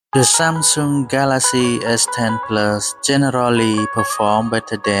The Samsung Galaxy S10 Plus generally performs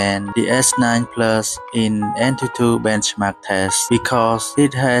better than the S9 Plus in Antutu benchmark tests because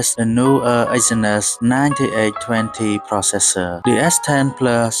it has a newer Exynos 9820 processor. The S10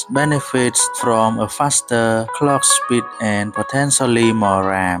 Plus benefits from a faster clock speed and potentially more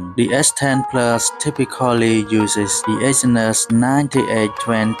RAM. The S10 Plus typically uses the Exynos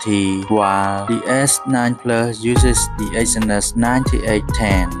 9820 while the S9 Plus uses the Exynos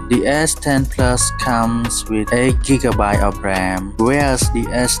 9810. The S10 Plus comes with 8GB of RAM, whereas the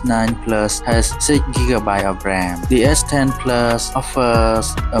S9 Plus has 6GB of RAM. The S10 Plus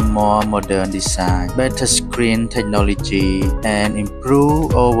offers a more modern design, better screen technology, and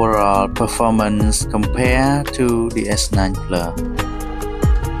improved overall performance compared to the S9 Plus.